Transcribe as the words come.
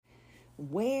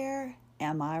Where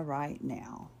am I right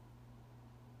now?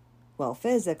 Well,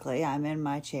 physically, I'm in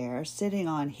my chair, sitting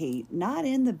on heat, not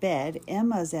in the bed.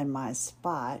 Emma's in my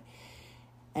spot,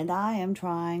 and I am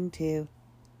trying to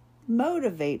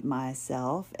motivate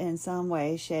myself in some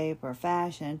way, shape, or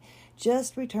fashion.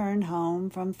 Just returned home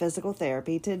from physical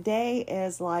therapy. Today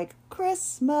is like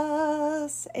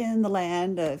Christmas in the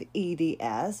land of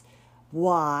EDS.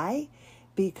 Why?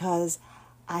 Because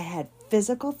I had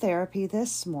physical therapy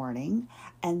this morning,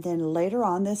 and then later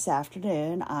on this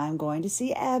afternoon, I'm going to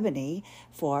see Ebony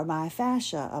for my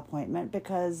fascia appointment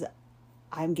because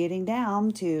I'm getting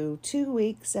down to 2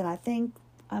 weeks, and I think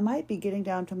I might be getting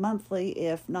down to monthly,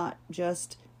 if not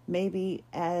just maybe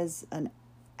as an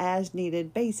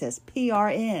as-needed basis,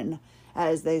 PRN,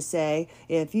 as they say.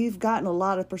 If you've gotten a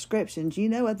lot of prescriptions, you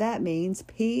know what that means,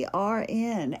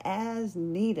 PRN, as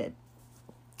needed.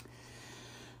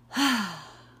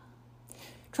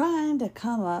 Trying to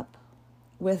come up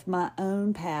with my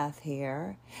own path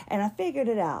here, and I figured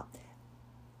it out.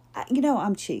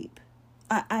 I'm cheap.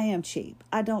 I am cheap.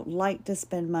 I don't like to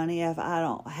spend money if I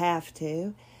don't have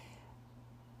to.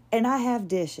 And I have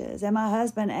dishes. And my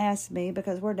husband asked me,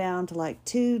 because we're down to like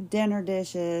 2 dinner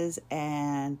dishes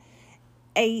and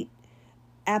 8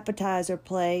 appetizer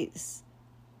plates,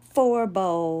 4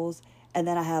 bowls, and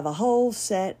then I have a whole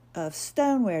set of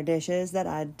stoneware dishes that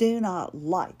I do not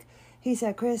like. He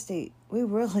said, Christy, we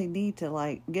really need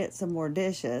to get some more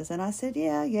dishes. And I said,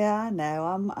 yeah, I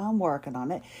know. I'm working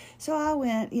on it. So I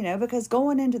went, because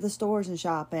going into the stores and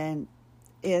shopping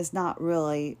is not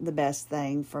really the best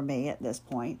thing for me at this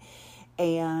point.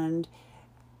 And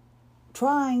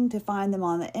trying to find them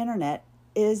on the internet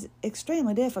is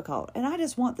extremely difficult. And I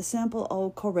just want the simple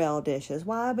old Corelle dishes.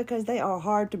 Why? Because they are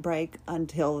hard to break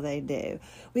until they do.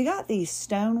 We got these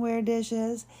stoneware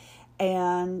dishes,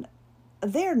 and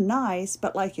they're nice,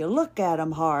 but you look at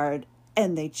them hard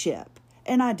and they chip.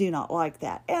 And I do not like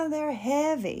that. And they're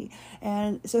heavy.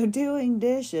 And so doing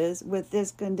dishes with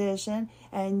this condition,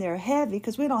 and they're heavy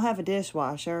because we don't have a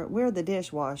dishwasher. We're the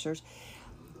dishwashers.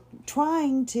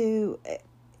 Trying to,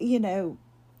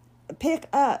 pick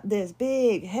up this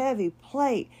big, heavy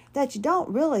plate that you don't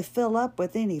really fill up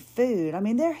with any food. I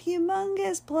mean, they're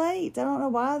humongous plates. I don't know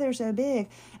why they're so big.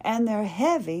 And they're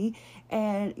heavy.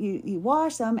 And you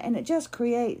wash them, and it just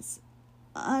creates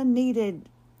unneeded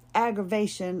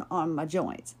aggravation on my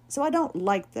joints. So I don't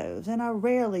like those, and I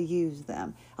rarely use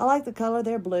them. I like the color.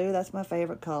 They're blue. That's my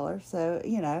favorite color. So,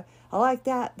 I like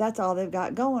that. That's all they've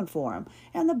got going for them.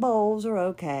 And the bowls are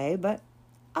okay, but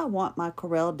I want my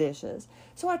Corelle dishes.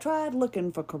 So I tried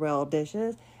looking for Corelle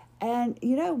dishes, and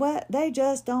you know what? They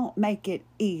just don't make it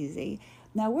easy.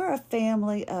 Now, we're a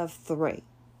family of 3.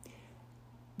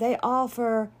 They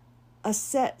offer a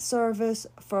set service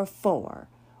for 4.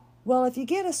 Well, if you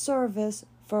get a service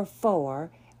for 4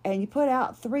 and you put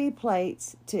out 3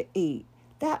 plates to eat,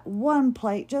 that one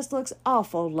plate just looks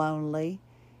awful lonely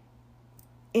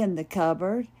in the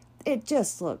cupboard. It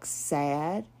just looks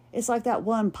sad. It's like that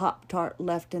one Pop-Tart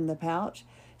left in the pouch.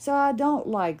 So I don't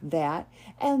like that.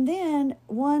 And then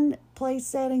one place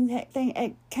setting thing,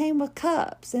 it came with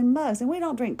cups and mugs. And we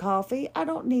don't drink coffee. I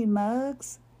don't need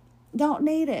mugs. Don't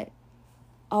need it.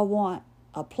 I want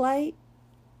a plate,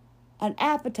 an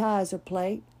appetizer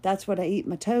plate. That's what I eat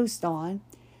my toast on.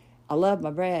 I love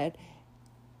my bread.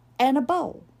 And a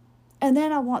bowl. And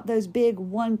then I want those big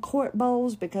 1-quart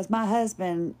bowls because my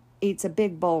husband eats a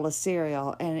big bowl of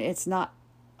cereal, and it's not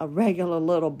a regular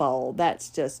little bowl. That's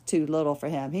just too little for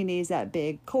him. He needs that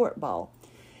big quart bowl.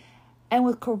 And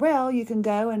with Corelle, you can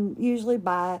go and usually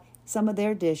buy some of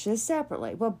their dishes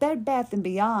separately. Well, Bed Bath &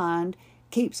 Beyond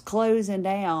keeps closing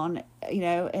down,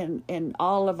 in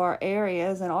all of our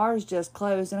areas, and ours just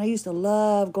closed. And I used to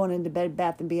love going into Bed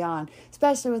Bath & Beyond,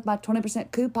 especially with my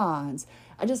 20% coupons.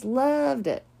 I just loved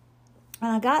it.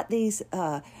 And I got this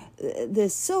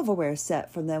silverware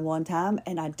set from them one time,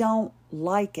 and I don't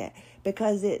like it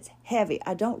because it's heavy.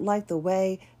 I don't like the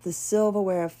way the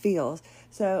silverware feels.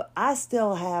 So I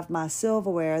still have my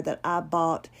silverware that I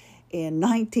bought in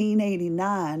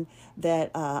 1989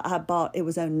 that I bought. It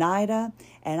was Oneida,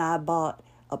 and I bought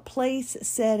a place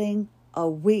setting a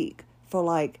week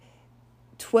for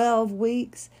 12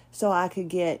 weeks so I could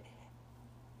get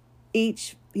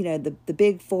each, the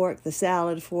big fork, the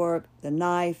salad fork, the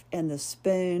knife, and the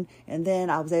spoon. And then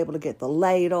I was able to get the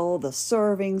ladle, the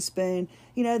serving spoon.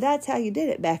 That's how you did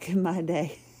it back in my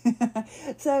day.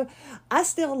 So I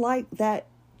still like that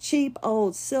cheap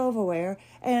old silverware,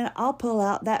 and I'll pull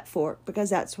out that fork because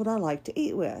that's what I like to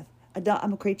eat with.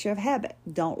 I'm a creature of habit.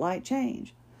 Don't like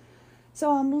change.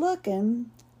 So I'm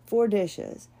looking for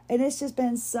dishes, and it's just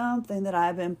been something that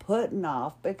I've been putting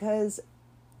off because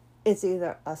it's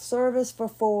either a service for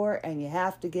 4 and you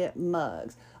have to get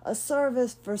mugs, a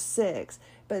service for 6.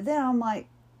 But then I'm like,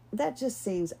 that just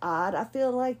seems odd. I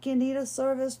feel like you need a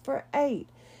service for 8.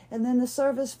 And then the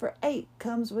service for 8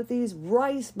 comes with these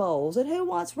rice bowls. And who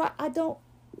wants rice?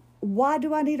 Why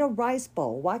do I need a rice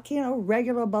bowl? Why can't a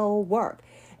regular bowl work?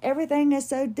 Everything is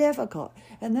so difficult.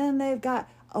 And then they've got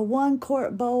a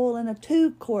 1-quart bowl and a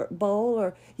 2-quart bowl,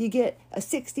 or you get a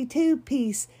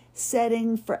 62-piece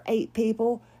setting for 8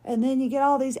 people. And then you get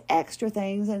all these extra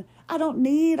things. And I don't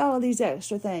need all of these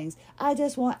extra things. I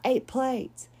just want 8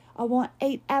 plates. I want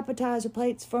 8 appetizer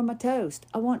plates for my toast.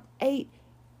 I want 8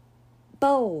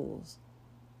 bowls.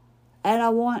 And I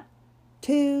want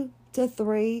 2 to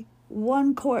 3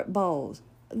 1-quart bowls.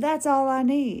 That's all I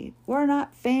need. We're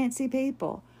not fancy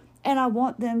people. And I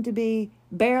want them to be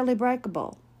barely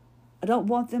breakable. I don't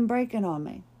want them breaking on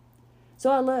me.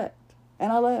 So I looked,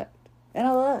 and I looked, and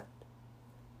I looked.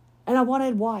 And I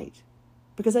wanted white.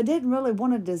 Because I didn't really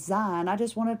want a design. I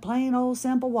just wanted plain old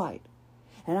simple white.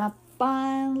 And I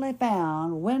finally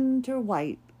found winter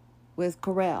white with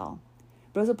Corelle.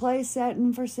 But it was a place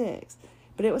setting for 6.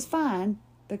 But it was fine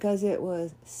because it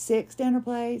was 6 dinner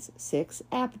plates, 6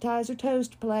 appetizer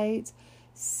toast plates,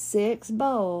 6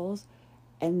 bowls,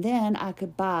 and then I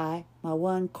could buy my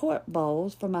 1-quart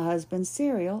bowls for my husband's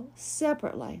cereal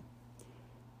separately.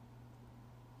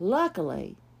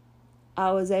 Luckily,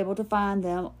 I was able to find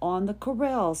them on the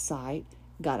Corelle site,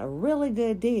 got a really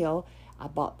good deal. I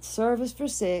bought the service for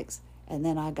 6, and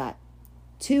then I got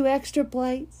 2 extra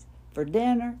plates for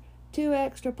dinner, 2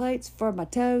 extra plates for my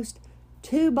toast,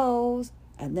 2 bowls,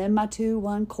 and then my 2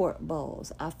 1-quart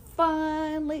bowls. I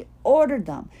finally ordered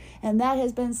them. And that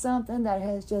has been something that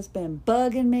has just been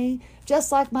bugging me,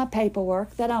 just like my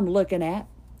paperwork that I'm looking at.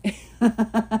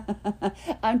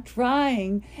 I'm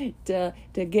trying to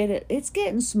get it. It's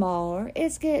getting smaller.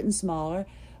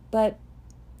 But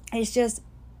it's just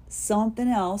something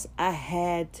else I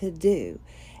had to do.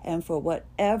 And for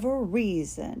whatever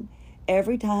reason,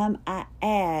 every time I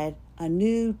add a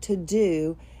new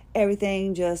to-do,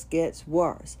 everything just gets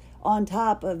worse. On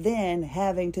top of then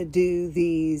having to do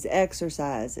these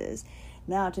exercises.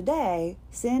 Now today,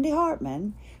 Cindy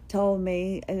Hartman told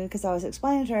me, because I was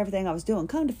explaining to her everything I was doing,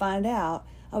 come to find out,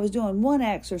 I was doing one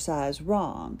exercise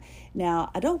wrong.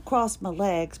 Now, I don't cross my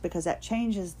legs because that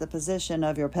changes the position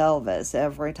of your pelvis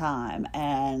every time,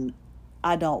 and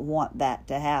I don't want that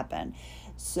to happen.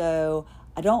 So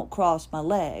I don't cross my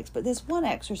legs. But this one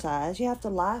exercise, you have to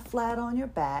lie flat on your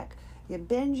back, you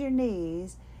bend your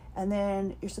knees, and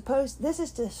then this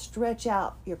is to stretch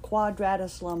out your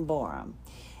quadratus lumborum.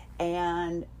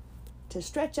 And to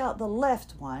stretch out the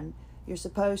left one, you're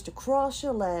supposed to cross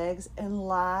your legs and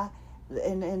lie,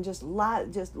 and just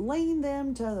lean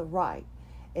them to the right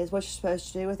is what you're supposed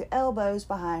to do with your elbows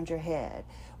behind your head.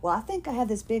 Well, I think I have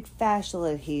this big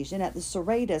fascial adhesion at the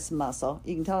serratus muscle.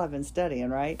 You can tell I've been studying,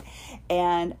 right?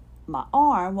 And my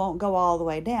arm won't go all the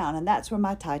way down, and that's where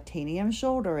my titanium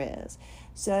shoulder is.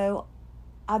 So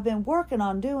I've been working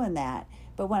on doing that,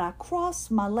 but when I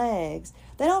cross my legs,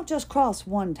 they don't just cross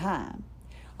one time.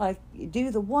 Like, you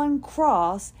do the one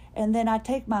cross, and then I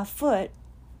take my foot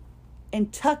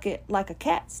and tuck it like a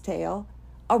cat's tail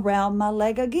around my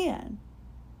leg again.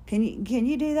 Can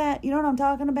you do that? You know what I'm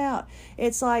talking about?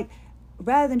 It's like,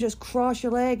 rather than just cross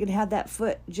your leg and have that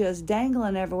foot just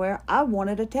dangling everywhere, I want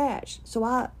it attached. So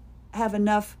I have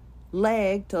enough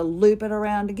leg to loop it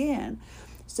around again.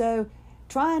 So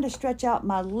trying to stretch out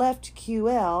my left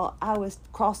QL, I was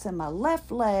crossing my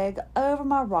left leg over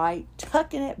my right,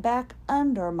 tucking it back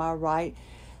under my right,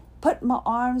 putting my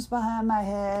arms behind my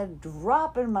head,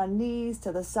 dropping my knees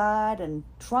to the side, and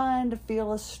trying to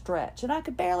feel a stretch. And I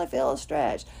could barely feel a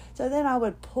stretch. So then I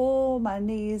would pull my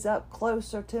knees up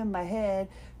closer to my head,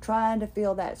 trying to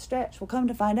feel that stretch. Well, come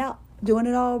to find out, doing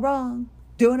it all wrong.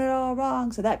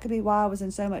 So that could be why I was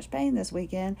in so much pain this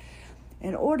weekend.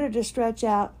 In order to stretch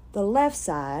out the left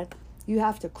side, you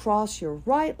have to cross your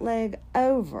right leg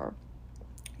over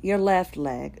your left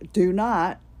leg. Do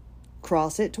not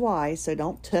cross it twice, so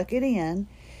don't tuck it in.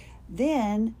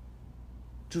 Then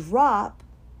drop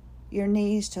your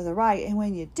knees to the right, and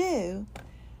when you do,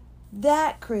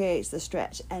 that creates the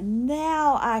stretch. And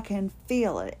now I can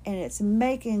feel it, and it's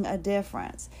making a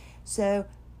difference. So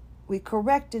we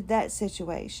corrected that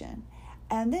situation.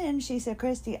 And then she said,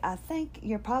 Christy, I think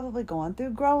you're probably going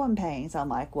through growing pains. I'm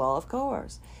like, well, of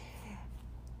course.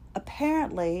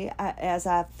 Apparently, as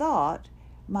I thought,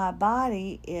 my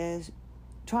body is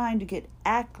trying to get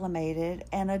acclimated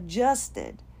and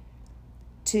adjusted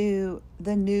to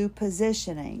the new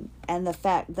positioning and the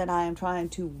fact that I am trying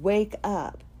to wake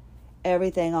up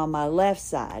everything on my left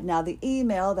side. Now, the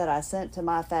email that I sent to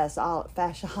my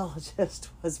fasciologist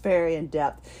was very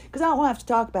in-depth because I don't want to have to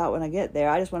talk about it when I get there.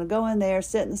 I just want to go in there,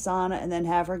 sit in the sauna, and then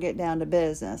have her get down to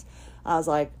business. I was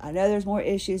like, I know there's more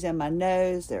issues in my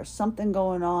nose. There's something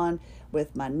going on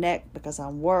with my neck because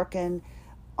I'm working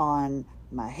on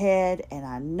my head, and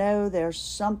I know there's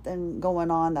something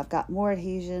going on. I've got more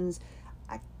adhesions.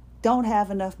 I don't have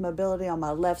enough mobility on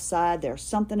my left side. There's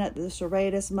something at the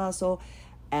serratus muscle,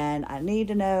 and I need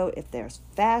to know if there's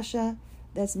fascia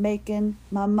that's making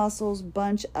my muscles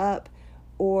bunch up,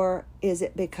 or is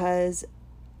it because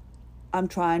I'm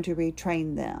trying to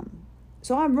retrain them.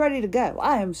 So I'm ready to go.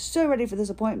 I am so ready for this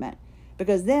appointment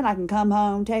because then I can come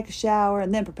home, take a shower,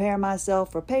 and then prepare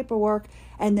myself for paperwork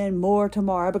and then more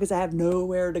tomorrow because I have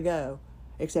nowhere to go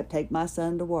except take my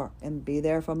son to work and be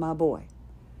there for my boy.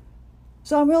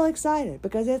 So I'm really excited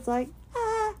because it's like,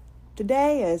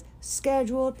 today is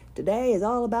scheduled. Today is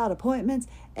all about appointments,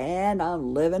 and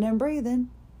I'm living and breathing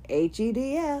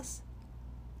HEDS.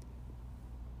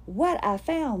 What I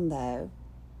found, though,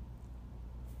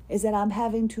 is that I'm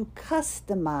having to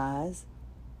customize,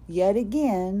 yet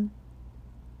again,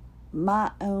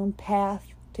 my own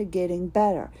path to getting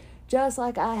better. Just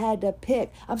like I had to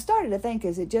pick. I'm starting to think,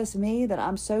 is it just me that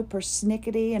I'm so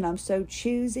persnickety and I'm so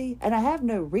choosy? And I have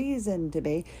no reason to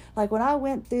be. Like when I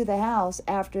went through the house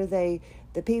after the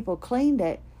people cleaned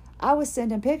it, I was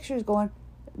sending pictures going,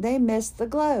 they missed the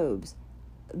globes.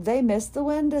 They missed the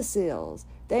windowsills.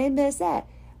 They missed that.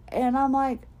 And I'm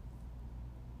like,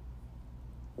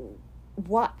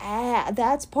 what?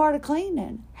 That's part of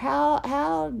cleaning.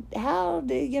 How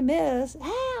do you miss?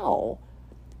 How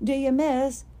do you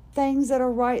miss things that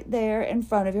are right there in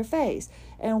front of your face?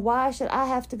 And why should I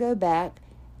have to go back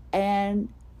and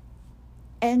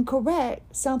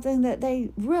correct something that they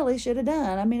really should have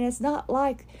done? I mean, it's not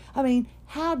like,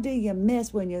 how do you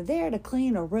miss when you're there to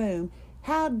clean a room?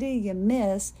 How do you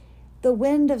miss the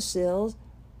windowsills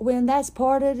when that's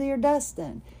part of your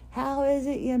dusting? How is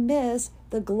it you miss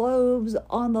the globes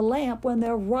on the lamp when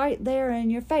they're right there in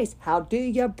your face? How do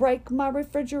you break my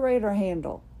refrigerator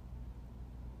handle?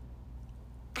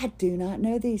 I do not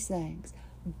know these things,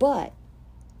 but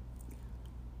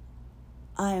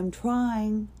I am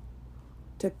trying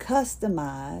to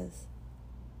customize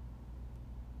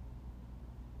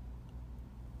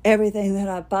everything that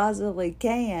I possibly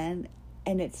can,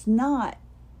 and it's not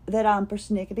that I'm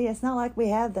persnickety. It's not like we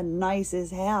have the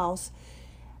nicest house.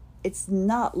 It's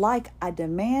not like I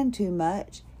demand too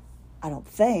much, I don't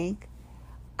think.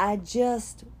 I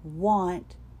just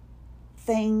want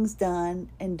things done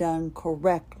and done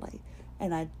correctly.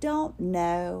 And I don't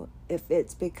know if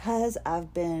it's because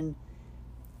I've been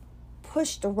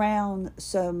pushed around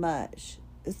so much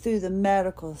through the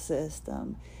medical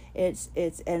system. It's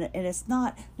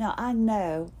not. Now I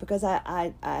know because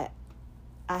I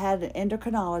had an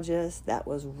endocrinologist that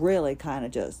was really kind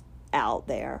of just out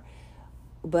there.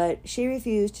 But she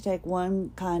refused to take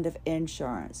one kind of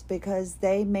insurance because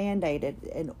they mandated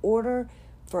in order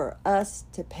for us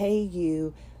to pay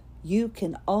you, you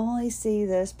can only see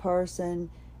this person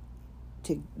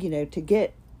to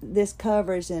get this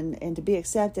coverage and to be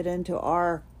accepted into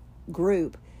our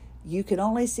group. You can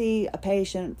only see a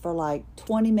patient for like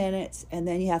 20 minutes and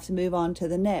then you have to move on to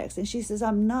the next. And she says,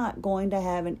 I'm not going to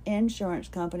have an insurance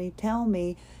company tell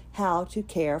me how to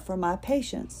care for my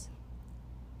patients.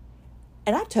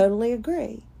 And I totally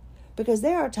agree, because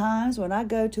there are times when I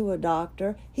go to a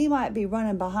doctor, he might be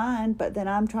running behind, but then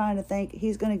I'm trying to think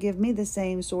he's going to give me the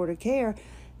same sort of care.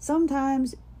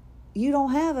 Sometimes you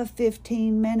don't have a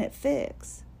 15-minute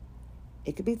fix.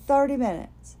 It could be 30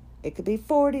 minutes. It could be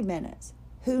 40 minutes.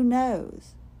 Who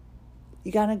knows?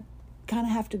 You got to kind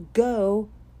of have to go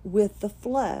with the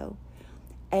flow.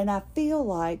 And I feel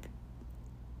like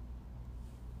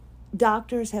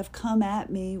doctors have come at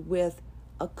me with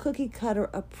a cookie cutter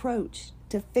approach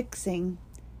to fixing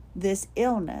this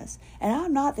illness. And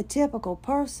I'm not the typical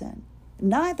person.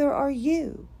 Neither are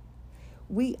you.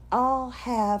 We all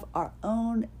have our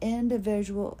own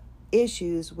individual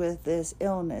issues with this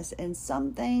illness, and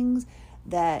some things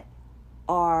that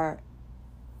are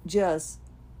just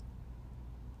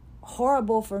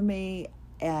horrible for me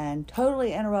and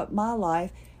totally interrupt my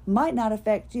life might not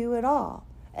affect you at all,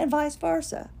 and vice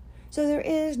versa. So there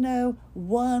is no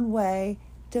one way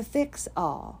to fix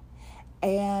all.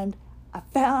 And I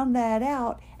found that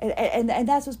out, and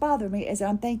that's what's bothering me, is that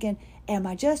I'm thinking, am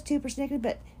I just too persnickety?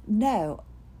 But no,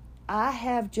 I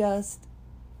have just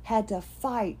had to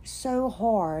fight so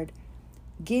hard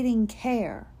getting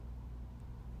care,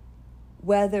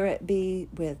 whether it be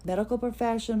with medical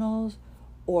professionals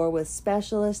or with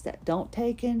specialists that don't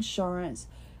take insurance.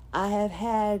 I have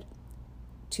had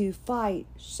to fight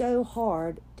so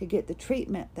hard to get the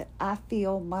treatment that I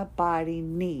feel my body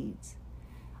needs.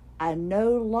 I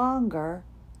no longer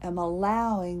am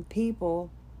allowing people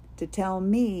to tell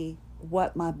me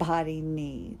what my body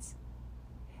needs.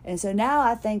 And so now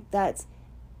I think that's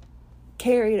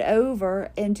carried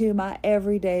over into my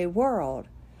everyday world.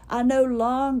 I no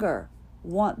longer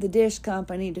want the dish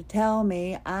company to tell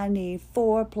me I need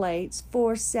 4 plates,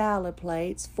 4 salad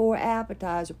plates, 4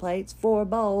 appetizer plates, 4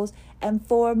 bowls, and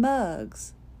 4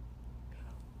 mugs.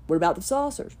 What about the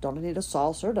saucers? Don't I need a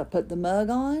saucer to put the mug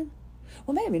on?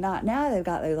 Well, maybe not. Now they've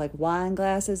got those like wine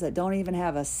glasses that don't even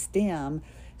have a stem.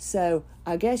 So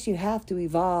I guess you have to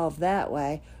evolve that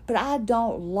way. But I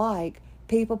don't like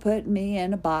people putting me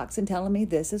in a box and telling me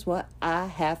this is what I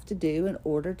have to do in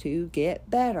order to get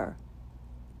better.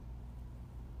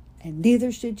 And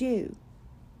neither should you.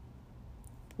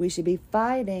 We should be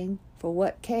fighting for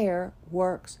what care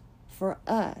works for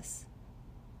us.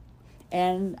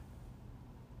 And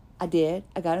I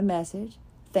got a message.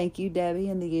 Thank you, Debbie,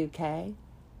 in the UK.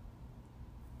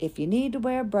 If you need to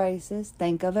wear braces,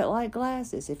 think of it like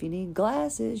glasses. If you need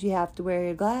glasses, you have to wear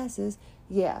your glasses.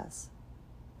 Yes,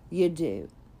 you do.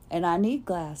 And I need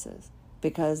glasses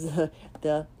because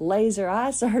the laser eye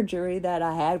surgery that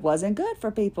I had wasn't good for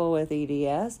people with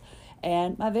EDS.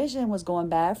 And my vision was going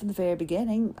bad from the very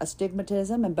beginning,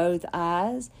 astigmatism in both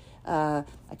eyes. I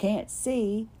can't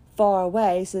see far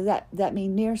away, so that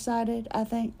means nearsighted, I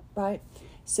think, right?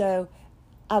 So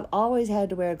I've always had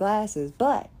to wear glasses,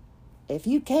 but if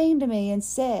you came to me and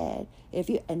said,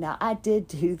 and now I did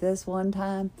do this one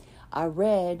time, I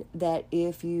read that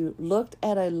if you looked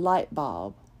at a light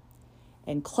bulb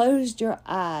and closed your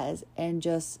eyes and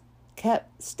just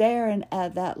kept staring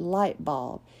at that light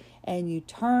bulb, and you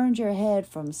turned your head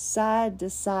from side to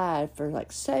side for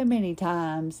like so many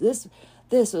times, this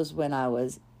was when I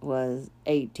was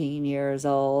 18 years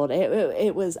old.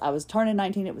 I was turning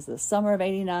 19. It was the summer of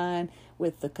 '89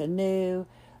 with the canoe,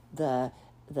 the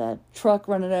truck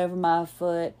running over my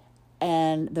foot,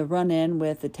 and the run-in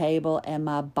with the table and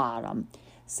my bottom.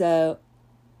 So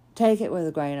take it with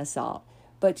a grain of salt.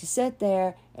 But you sit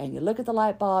there and you look at the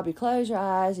light bulb, you close your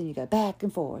eyes, and you go back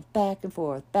and forth, back and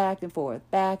forth, back and forth,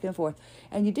 back and forth.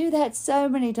 And you do that so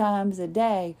many times a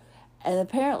day, and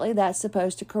apparently that's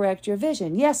supposed to correct your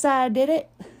vision. Yes, I did it.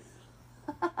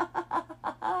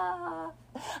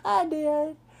 I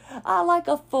did. I like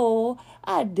a fool.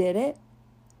 I did it.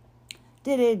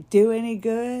 Did it do any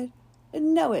good?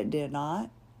 No, it did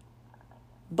not.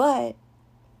 But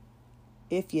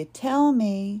if you tell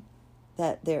me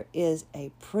that there is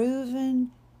a proven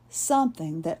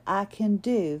something that I can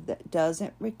do that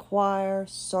doesn't require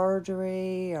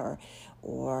surgery or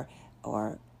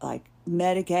like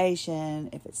medication,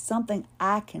 if it's something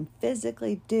I can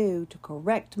physically do to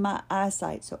correct my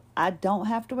eyesight so I don't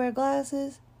have to wear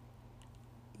glasses,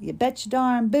 you bet your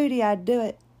darn booty I'd do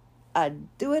it.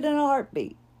 I'd do it in a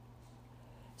heartbeat.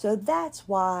 So that's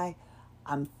why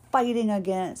I'm fighting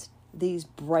against these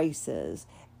braces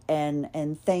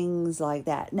and things like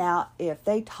that. Now, if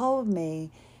they told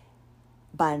me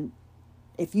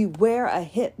if you wear a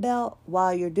hip belt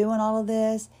while you're doing all of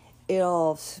this,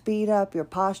 it'll speed up your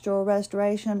postural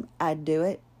restoration, I'd do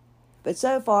it. But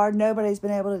so far, nobody's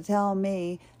been able to tell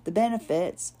me the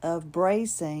benefits of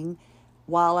bracing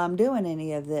while I'm doing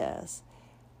any of this.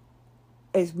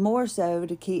 It's more so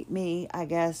to keep me, I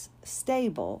guess,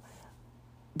 stable.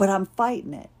 But I'm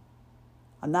fighting it.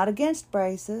 I'm not against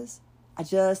braces. I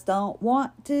just don't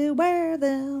want to wear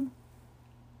them.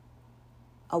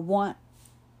 I want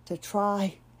to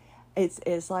try.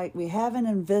 It's like we have an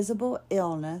invisible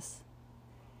illness,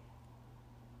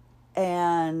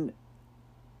 and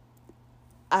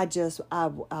I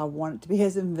want it to be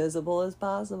as invisible as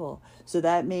possible. So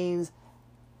that means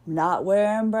not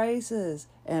wearing braces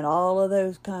and all of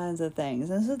those kinds of things.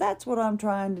 And so that's what I'm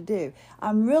trying to do.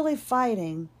 I'm really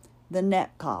fighting the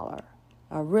neck collar.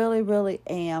 I really, really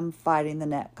am fighting the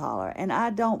neck collar. And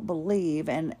I don't believe,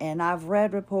 and I've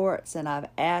read reports and I've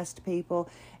asked people,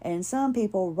 and some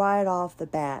people right off the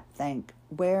bat think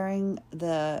wearing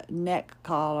the neck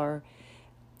collar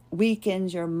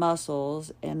weakens your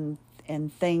muscles and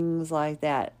things like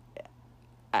that.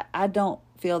 I don't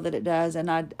feel that it does,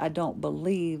 and I don't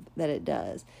believe that it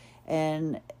does.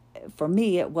 And for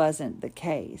me, it wasn't the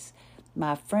case.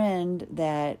 My friend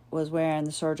that was wearing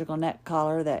the surgical neck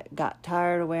collar, that got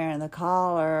tired of wearing the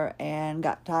collar and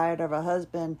got tired of her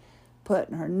husband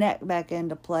putting her neck back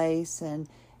into place and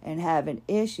having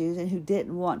issues, and who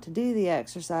didn't want to do the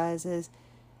exercises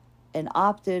and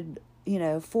opted,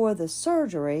 for the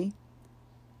surgery,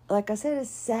 like I said, is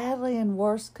sadly in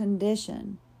worse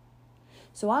condition.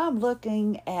 So I'm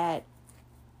looking at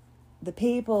the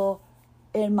people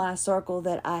in my circle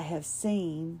that I have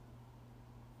seen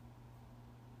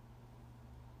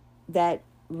that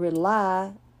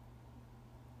rely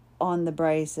on the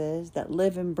braces, that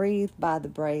live and breathe by the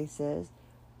braces,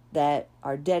 that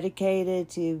are dedicated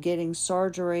to getting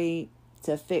surgery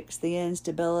to fix the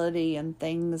instability and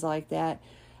things like that,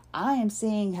 I am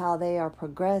seeing how they are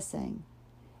progressing.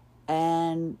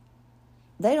 And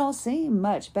they don't seem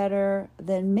much better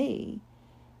than me.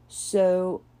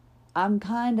 So I'm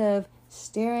kind of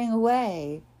steering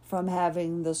away from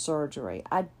having the surgery.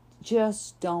 I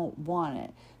just don't want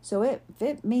it. So if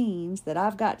it means that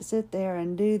I've got to sit there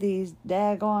and do these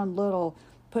daggone little,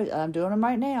 I'm doing them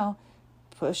right now,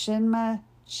 pushing my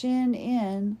chin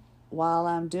in while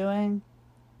I'm doing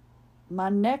my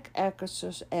neck my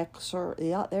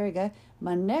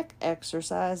neck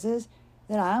exercises,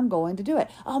 then I'm going to do it.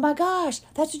 Oh my gosh,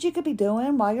 that's what you could be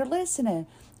doing while you're listening.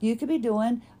 You could be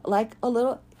doing like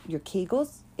your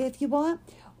Kegels if you want,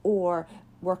 or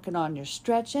working on your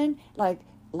stretching,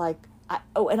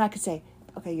 and I could say,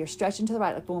 okay, you're stretching to the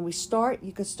right. Like when we start,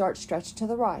 you could start stretching to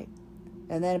the right.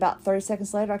 And then about 30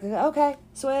 seconds later, I could go, okay,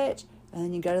 switch. And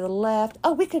then you go to the left.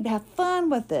 Oh, we could have fun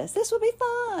with this. This would be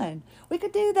fun. We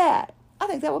could do that. I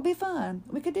think that would be fun.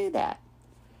 We could do that.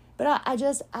 But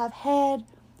I've had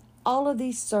all of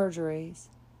these surgeries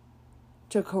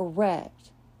to correct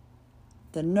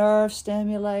the nerve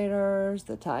stimulators,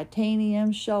 the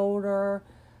titanium shoulder,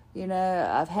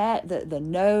 I've had the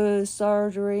nose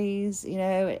surgeries,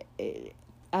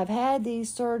 I've had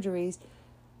these surgeries,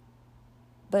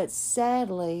 but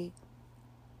sadly,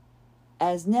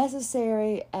 as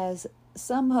necessary as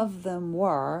some of them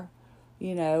were,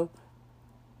 the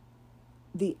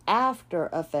after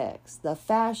effects, the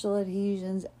fascial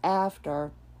adhesions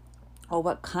after, are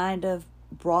what kind of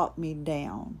brought me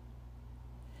down.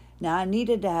 Now, I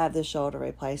needed to have the shoulder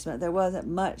replacement. There wasn't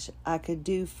much I could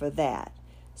do for that.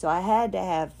 So I had to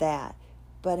have that.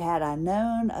 But had I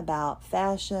known about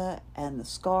fascia and the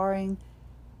scarring,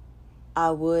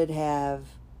 I would have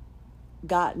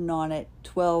gotten on it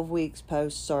 12 weeks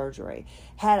post-surgery.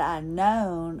 Had I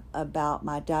known about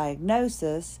my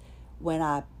diagnosis when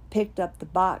I picked up the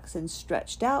box and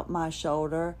stretched out my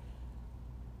shoulder,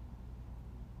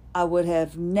 I would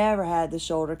have never had the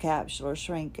shoulder capsular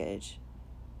shrinkage.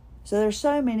 So there's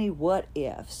so many what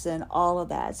ifs and all of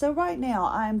that. So right now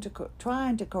I'm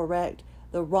trying to correct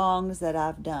the wrongs that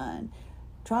I've done,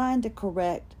 trying to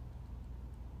correct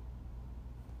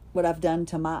what I've done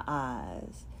to my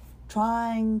eyes,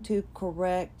 trying to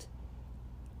correct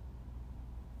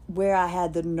where I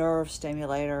had the nerve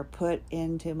stimulator put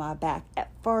into my back. At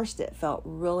first it felt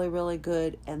really, really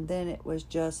good, and then it was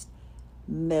just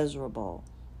miserable.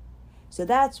 So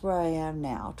that's where I am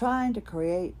now, trying to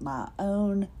create my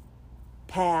own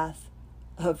path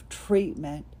of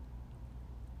treatment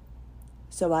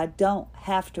so I don't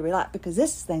have to rely, because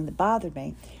this is the thing that bothered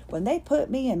me. When they put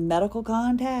me in medical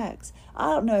contacts, I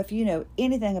don't know if you know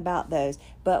anything about those,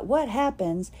 but what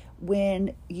happens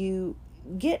when you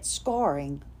get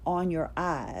scarring on your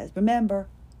eyes? Remember,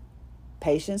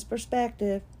 patient's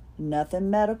perspective, nothing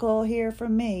medical here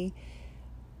from me,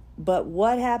 but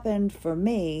what happened for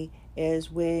me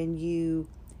is when you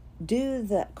do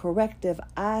the corrective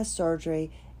eye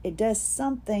surgery, it does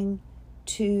something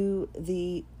to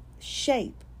the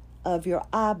shape of your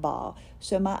eyeball.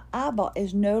 So my eyeball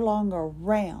is no longer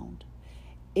round,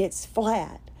 it's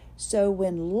flat. So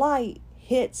when light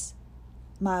hits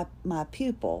my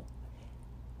pupil,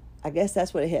 I guess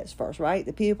that's what it hits first, right?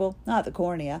 The pupil, not the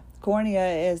cornea.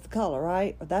 Cornea is the color,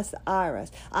 right? That's the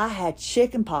iris. I had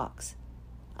chicken pox.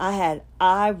 I had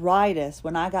iritis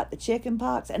when I got the chicken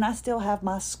pox, and I still have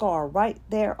my scar right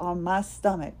there on my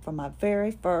stomach from my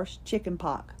very first chicken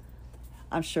pox.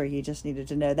 I'm sure you just needed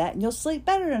to know that, and you'll sleep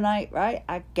better tonight, right?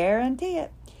 I guarantee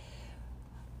it.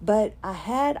 But I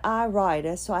had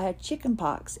iritis, so I had chicken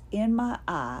pox in my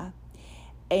eye,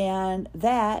 and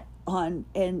that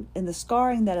and the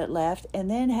scarring that it left,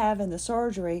 and then having the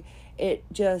surgery, it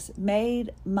just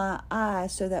made my eye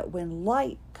so that when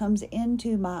light comes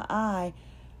into my eye,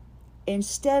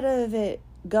 instead of it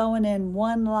going in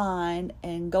one line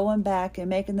and going back and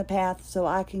making the path so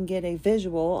I can get a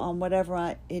visual on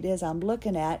whatever it is I'm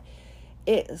looking at,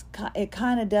 it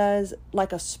kind of does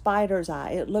like a spider's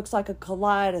eye. It looks like a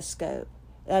kaleidoscope.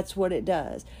 That's what it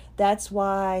does. That's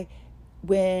why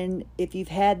if you've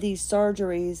had these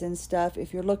surgeries and stuff,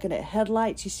 if you're looking at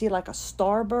headlights, you see like a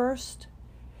starburst.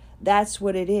 That's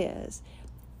what it is.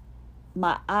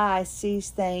 My eye sees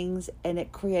things and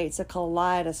it creates a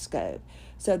kaleidoscope.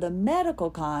 So the medical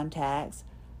contacts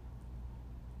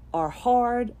are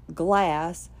hard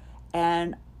glass,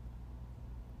 and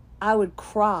I would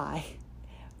cry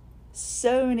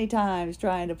so many times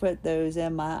trying to put those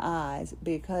in my eyes,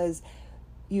 because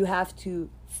you have to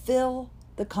fill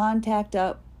the contact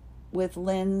up with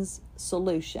lens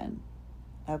solution.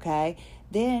 Okay?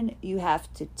 Then you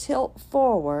have to tilt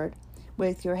forward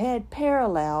with your head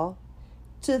parallel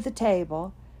to the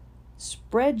table.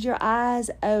 Spread your eyes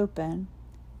open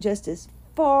just as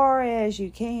far as you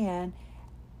can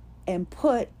and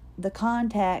put the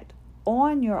contact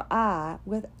on your eye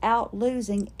without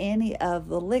losing any of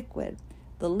the liquid.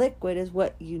 The liquid is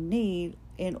what you need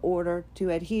in order to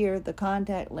adhere the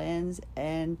contact lens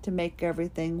and to make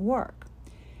everything work.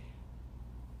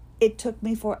 It took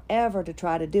me forever to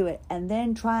try to do it, and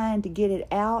then trying to get it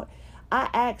out, you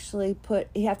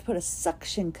have to put a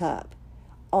suction cup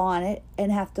on it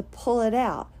and have to pull it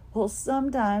out. Well,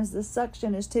 sometimes the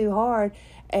suction is too hard,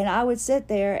 and I would sit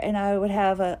there and I would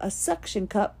have a suction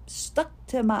cup stuck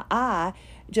to my eye,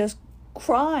 just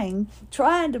crying,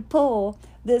 trying to pull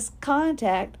this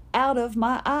contact out of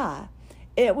my eye.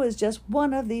 It was just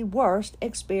one of the worst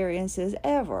experiences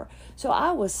ever. So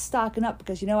I was stocking up,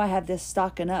 because I have this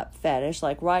stocking up fetish.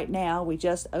 Like right now, we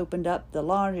just opened up the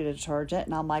laundry detergent,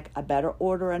 and I'm like, I better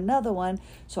order another one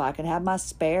so I can have my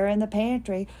spare in the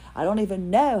pantry. I don't even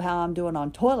know how I'm doing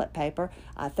on toilet paper.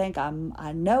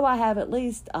 I know I have at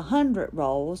least 100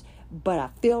 rolls, but I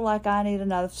feel like I need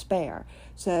another spare.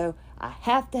 So I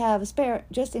have to have a spare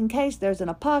just in case there's an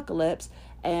apocalypse.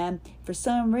 And for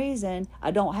some reason,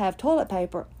 I don't have toilet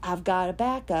paper. I've got a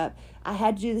backup. I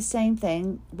had to do the same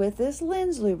thing with this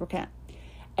lens lubricant.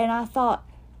 And I thought,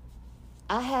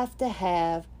 I have to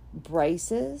have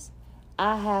braces.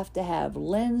 I have to have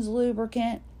lens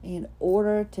lubricant in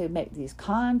order to make these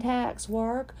contacts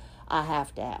work. I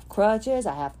have to have crutches.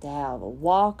 I have to have a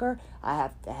walker. I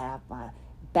have to have my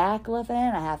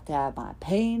baclofen. I have to have my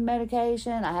pain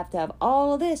medication. I have to have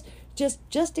all of this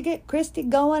just to get Christy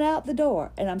going out the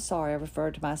door. And I'm sorry I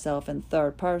referred to myself in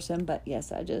third person, but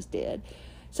yes, I just did.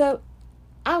 So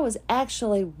I was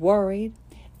actually worried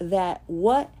that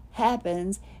what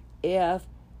happens if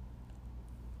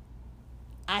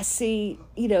I see,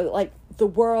 like the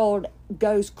world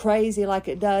goes crazy like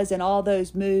it does in all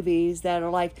those movies that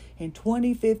are like in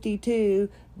 2052,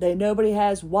 nobody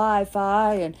has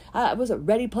Wi-Fi, and was it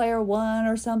Ready Player One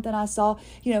or something I saw,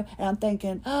 and I'm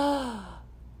thinking,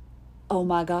 oh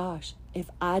my gosh, if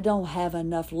I don't have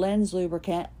enough lens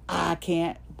lubricant, I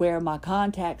can't wear my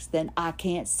contacts, then I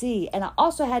can't see. And I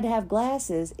also had to have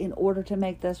glasses in order to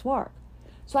make this work.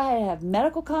 So I had to have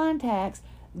medical contacts,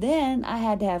 then I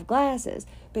had to have glasses,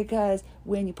 because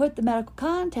when you put the medical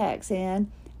contacts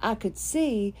in, I could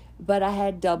see, but I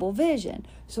had double vision.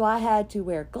 So I had to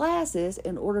wear glasses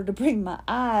in order to bring my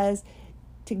eyes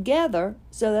together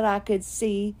so that I could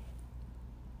see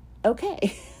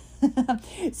okay.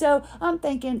 So I'm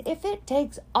thinking, if it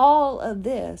takes all of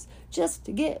this just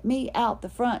to get me out the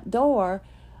front door,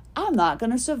 I'm not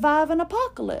going to survive an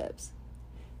apocalypse.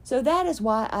 So that is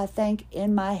why I think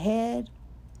in my head,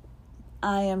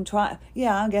 I am trying,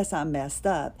 I guess I'm messed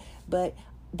up, but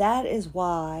that is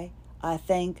why I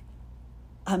think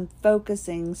I'm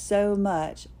focusing so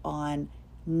much on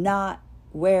not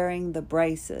wearing the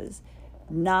braces,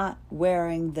 not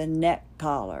wearing the neck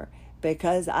collar,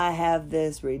 because I have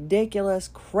this ridiculous,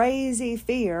 crazy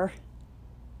fear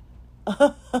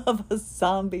of a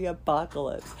zombie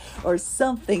apocalypse or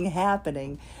something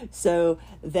happening, so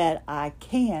that I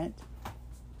can't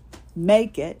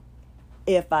make it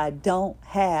if I don't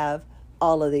have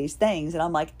all of these things. And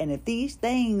I'm like, and if these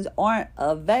things aren't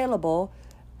available,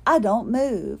 I don't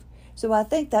move. So I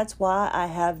think that's why I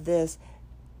have this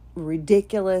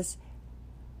ridiculous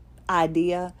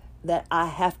idea that I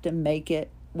have to make it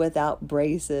without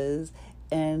braces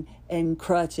and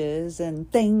crutches and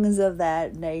things of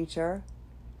that nature.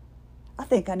 I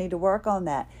think I need to work on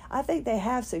that. I think they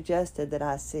have suggested that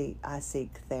I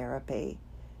seek therapy.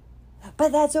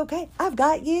 But that's okay. I've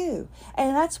got you.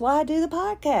 And that's why I do the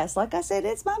podcast. Like I said,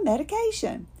 it's my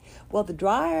medication. Well, the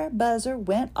dryer buzzer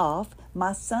went off.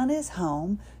 My son is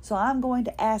home. So I'm going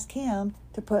to ask him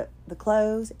to put the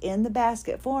clothes in the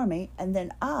basket for me. And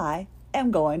then I am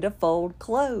going to fold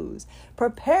clothes,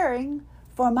 preparing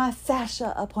for my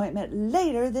fascia appointment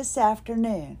later this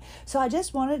afternoon. So I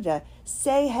just wanted to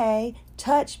say hey,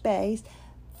 touch base,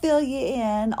 fill you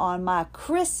in on my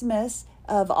Christmas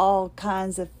of all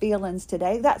kinds of feelings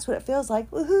today. That's what it feels like.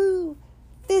 Woohoo!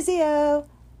 Physio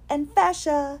and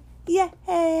fascia.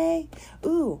 Yay!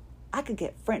 Ooh, I could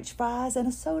get French fries and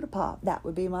a soda pop. That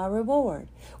would be my reward.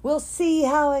 We'll see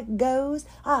how it goes.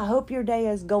 I hope your day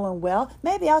is going well.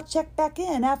 Maybe I'll check back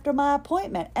in after my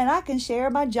appointment and I can share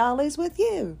my jollies with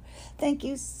you. Thank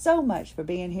you so much for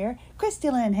being here. Christy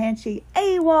Lynn Hanchy,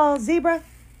 AWOL Zebra.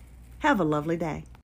 Have a lovely day.